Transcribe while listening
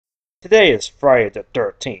Today is Friday the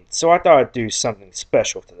 13th, so I thought I'd do something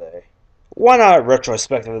special today. Why not a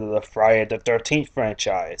retrospective of the Friday the 13th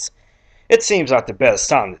franchise? It seems like the best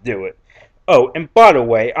time to do it. Oh, and by the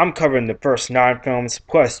way, I'm covering the first 9 films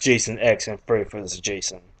plus Jason X and Freddy vs.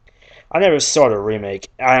 Jason. I never saw the remake,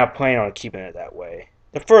 and I plan on keeping it that way.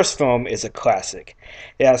 The first film is a classic.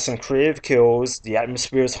 It has some creative kills, the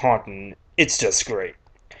atmosphere is haunting, it's just great.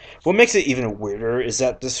 What makes it even weirder is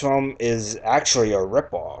that this film is actually a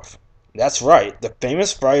ripoff. That's right, the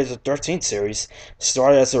famous Friday the 13th series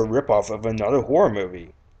started as a ripoff of another horror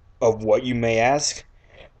movie. Of what, you may ask?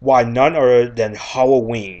 Why, none other than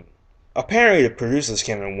Halloween. Apparently, the producers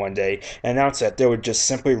came in one day and announced that they would just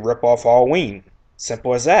simply rip off Halloween.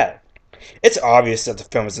 Simple as that. It's obvious that the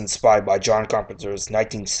film is inspired by John Carpenter's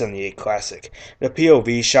 1978 classic. The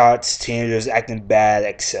POV shots, teenagers acting bad,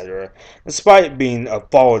 etc. Despite being a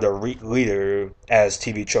follow the leader, as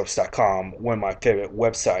TVTropes.com, one of my favorite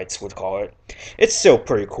websites, would call it, it's still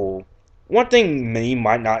pretty cool. One thing many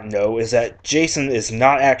might not know is that Jason is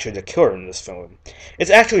not actually the killer in this film.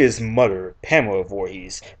 It's actually his mother, Pamela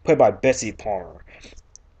Voorhees, played by Betsy Palmer.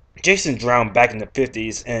 Jason drowned back in the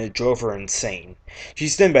 50s and it drove her insane.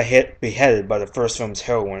 She's then beheaded by the first film's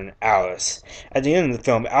heroine, Alice. At the end of the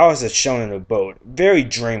film, Alice is shown in a boat, very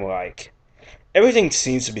dreamlike. Everything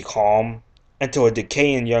seems to be calm until a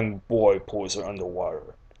decaying young boy pulls her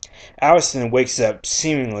underwater. Alice then wakes up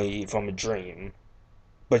seemingly from a dream,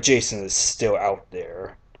 but Jason is still out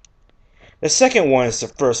there. The second one is the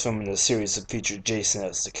first film in the series to feature Jason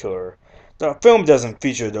as the killer. The film doesn't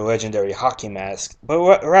feature the legendary hockey mask,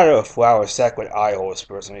 but rather a flour sack with eye holes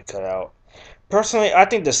personally cut out. Personally, I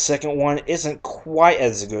think the second one isn't quite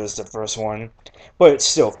as good as the first one, but it's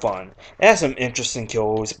still fun. It has some interesting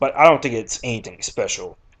kills, but I don't think it's anything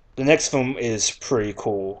special. The next film is pretty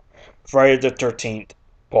cool. Friday the 13th,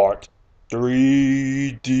 Part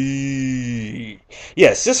 3D.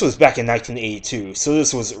 Yes, this was back in 1982, so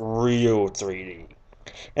this was real 3D.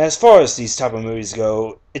 And as far as these type of movies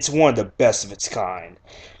go, it's one of the best of its kind.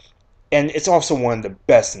 And it's also one of the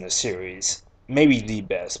best in the series. Maybe the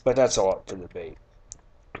best, but that's all up for debate.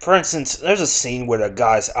 For instance, there's a scene where the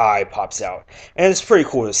guy's eye pops out, and it's pretty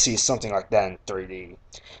cool to see something like that in 3D.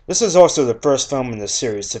 This is also the first film in the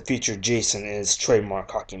series to feature Jason in his trademark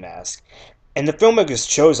hockey mask. And the filmmakers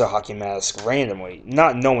chose a hockey mask randomly,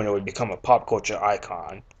 not knowing it would become a pop culture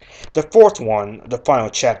icon. The fourth one, the final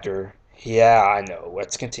chapter, yeah, I know,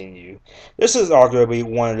 let's continue. This is arguably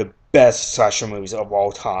one of the best slasher movies of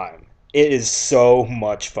all time. It is so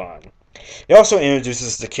much fun. It also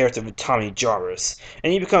introduces the character of Tommy Jarvis,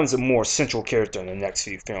 and he becomes a more central character in the next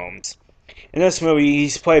few films. In this movie,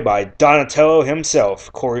 he's played by Donatello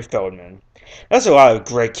himself, Corey Feldman. That's a lot of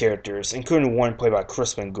great characters, including one played by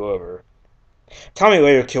Crispin Glover. Tommy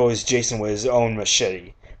later kills Jason with his own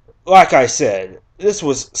machete. Like I said, this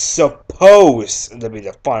was supposed to be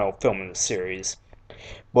the final film in the series,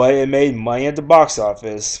 but it made money at the box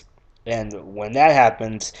office, and when that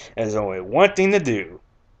happens, there's only one thing to do: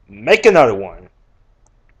 make another one.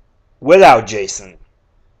 Without Jason.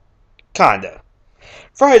 Kinda.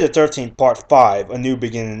 Friday the 13th Part 5, A New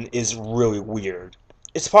Beginning, is really weird.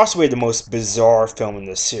 It's possibly the most bizarre film in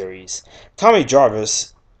this series. Tommy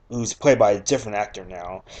Jarvis, who's played by a different actor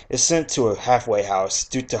now, is sent to a halfway house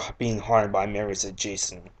due to being haunted by memories of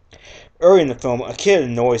Jason. Early in the film, a kid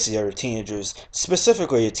annoys the other teenagers,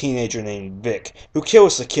 specifically a teenager named Vic, who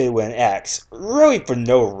kills the kid with an axe, really for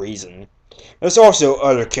no reason. There's also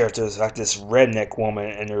other characters like this redneck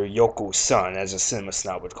woman and her yokel son, as a cinema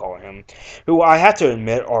snob would call him, who I have to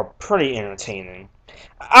admit are pretty entertaining.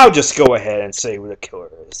 I'll just go ahead and say who the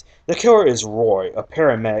killer is. The killer is Roy, a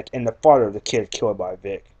paramedic and the father of the kid killed by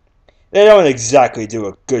Vic. They don't exactly do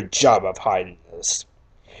a good job of hiding this.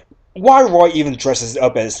 Why Roy even dresses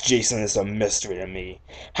up as Jason is a mystery to me.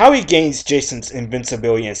 How he gains Jason's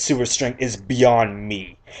invincibility and super strength is beyond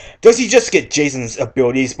me. Does he just get Jason's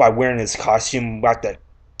abilities by wearing his costume like that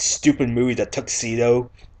stupid movie The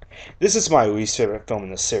Tuxedo? This is my least favorite film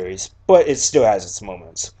in the series, but it still has its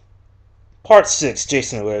moments. Part 6,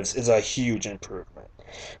 Jason Lives, is a huge improvement.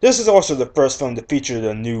 This is also the first film to feature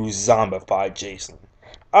the new zombified Jason.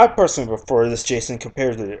 I personally prefer this Jason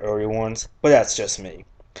compared to the earlier ones, but that's just me.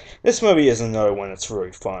 This movie is another one that's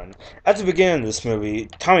really fun. At the beginning of this movie,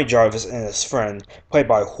 Tommy Jarvis and his friend, played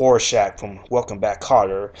by Horshack from Welcome Back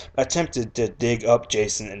Kotter, attempted to dig up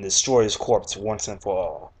Jason and destroy his corpse once and for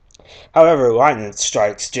all. However, lightning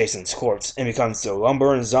strikes Jason's corpse and becomes the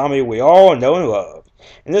lumbering zombie we all know and love.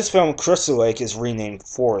 In this film, Crystal Lake is renamed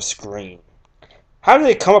Forest Green. How did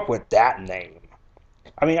they come up with that name?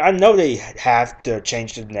 I mean, I know they have to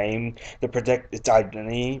change the name to protect its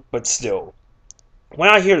identity, but still. When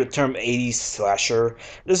I hear the term 80s slasher,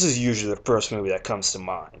 this is usually the first movie that comes to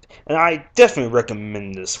mind, and I definitely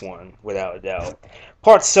recommend this one, without a doubt.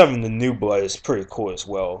 Part 7, The New Blood, is pretty cool as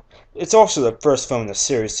well. It's also the first film in the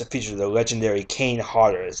series to feature the legendary Kane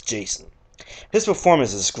Hodder as Jason. His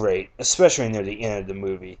performance is great, especially near the end of the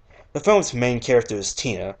movie. The film's main character is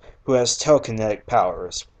Tina, who has telekinetic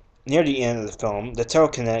powers. Near the end of the film, the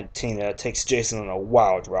telekinetic Tina takes Jason on a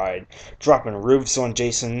wild ride, dropping roofs on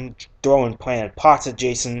Jason, throwing planted pots at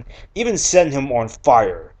Jason, even setting him on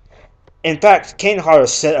fire. In fact, Kane Hodder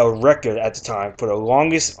set a record at the time for the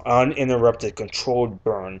longest uninterrupted controlled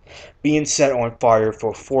burn, being set on fire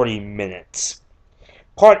for 40 minutes.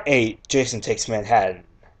 Part 8, Jason Takes Manhattan.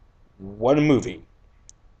 What a movie.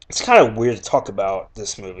 It's kind of weird to talk about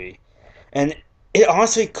this movie. And it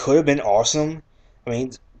honestly could have been awesome. I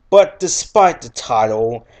mean, but despite the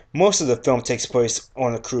title, most of the film takes place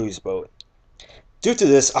on a cruise boat. Due to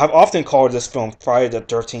this, I've often called this film Friday the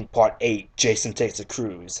 13th Part 8, Jason Takes a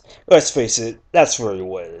Cruise. Let's face it, that's really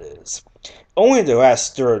what it is. Only the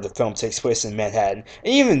last third of the film takes place in Manhattan,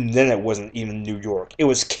 and even then it wasn't even New York, it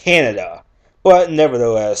was Canada. But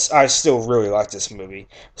nevertheless, I still really like this movie.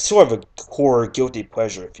 Sort of a horror guilty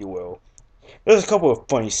pleasure, if you will. There's a couple of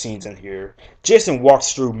funny scenes in here. Jason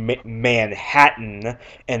walks through Manhattan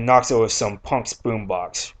and knocks over some punk's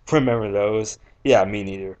boombox. Remember those? Yeah, me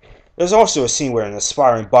neither. There's also a scene where an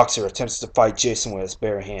aspiring boxer attempts to fight Jason with his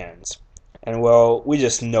bare hands. And well, we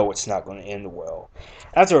just know it's not going to end well.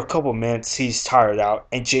 After a couple minutes, he's tired out,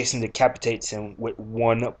 and Jason decapitates him with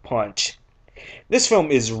one punch. This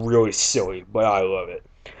film is really silly, but I love it.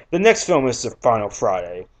 The next film is The Final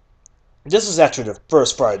Friday. This is actually the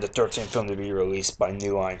first Friday the 13th film to be released by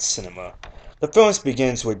New Line Cinema. The film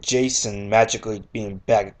begins with Jason magically being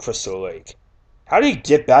back at Crystal Lake. How did he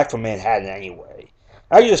get back from Manhattan anyway?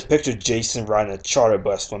 I can just picture Jason riding a charter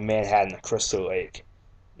bus from Manhattan to Crystal Lake.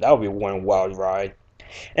 That would be one wild ride.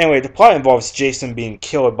 Anyway, the plot involves Jason being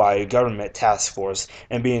killed by a government task force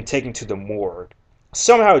and being taken to the morgue.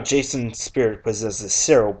 Somehow Jason's spirit possesses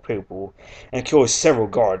several people and kills several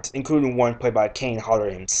guards, including one played by Kane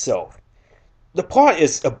Hodder himself. The plot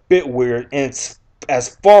is a bit weird and it's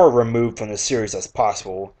as far removed from the series as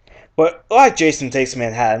possible. But like Jason Takes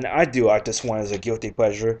Manhattan, I do like this one as a guilty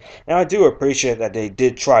pleasure, and I do appreciate that they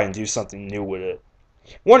did try and do something new with it.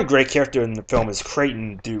 One great character in the film is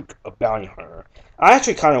Creighton Duke, a bounty hunter. I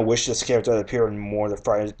actually kind of wish this character had appeared in more of the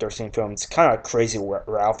Friday the 13th films, kind of Crazy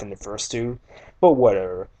Ralph in the first two, but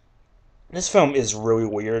whatever. This film is really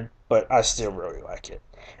weird, but I still really like it.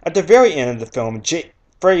 At the very end of the film,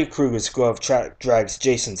 Freddy Krueger's glove drags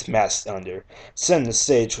Jason's mask under, setting the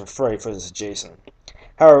stage for Freddy vs. Jason.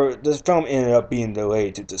 However, the film ended up being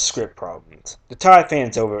delayed due to script problems. The tide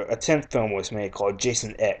fans over, a 10th film was made called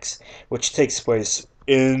Jason X, which takes place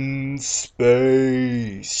in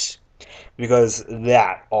space, because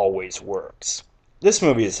that always works. This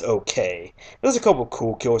movie is okay. There's a couple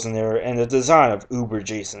cool kills in there, and the design of Uber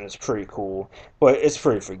Jason is pretty cool, but it's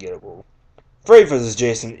pretty forgettable. Freddy vs.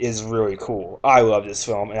 Jason is really cool. I love this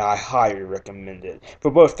film, and I highly recommend it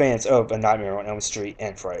for both fans of A Nightmare on Elm Street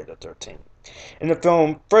and Friday the 13th. In the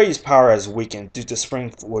film, Freddy's power has weakened due to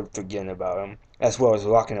Springwood forgetting about him, as well as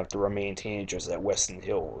locking up the remaining teenagers at Weston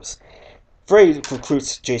Hills. Freddy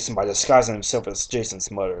recruits Jason by disguising himself as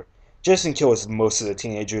Jason's mother. Jason kills most of the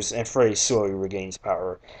teenagers, and Freddy slowly regains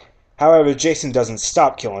power. However, Jason doesn't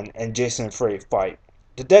stop killing, and Jason and Freddy fight.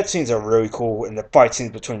 The death scenes are really cool, and the fight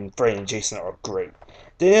scenes between Freddy and Jason are great.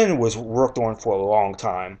 The end was worked on for a long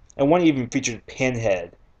time, and one even featured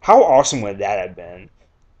Pinhead. How awesome would that have been?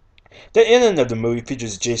 The ending of the movie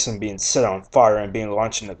features Jason being set on fire and being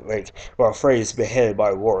launched into the lake, while Freddy is beheaded by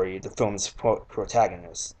Laurie, the film's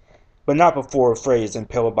protagonist. But not before Freddy is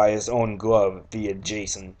impaled by his own glove via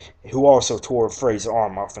Jason, who also tore Freddy's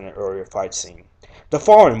arm off in an earlier fight scene. The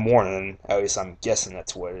following morning, at least I'm guessing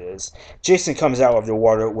that's what it is, Jason comes out of the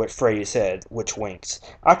water with Freddy's head, which winks.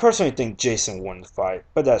 I personally think Jason won the fight,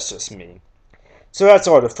 but that's just me. So that's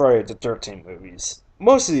all the Friday the 13th movies.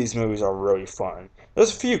 Most of these movies are really fun.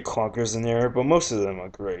 There's a few clunkers in there, but most of them are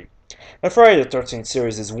great. The Friday the 13th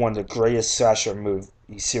series is one of the greatest slasher movie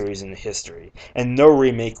series in history, and no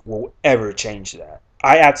remake will ever change that.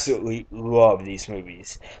 I absolutely love these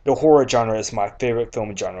movies. The horror genre is my favorite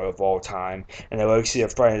film genre of all time, and the legacy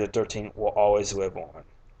of Friday the 13th will always live on.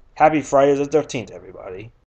 Happy Friday the 13th, everybody.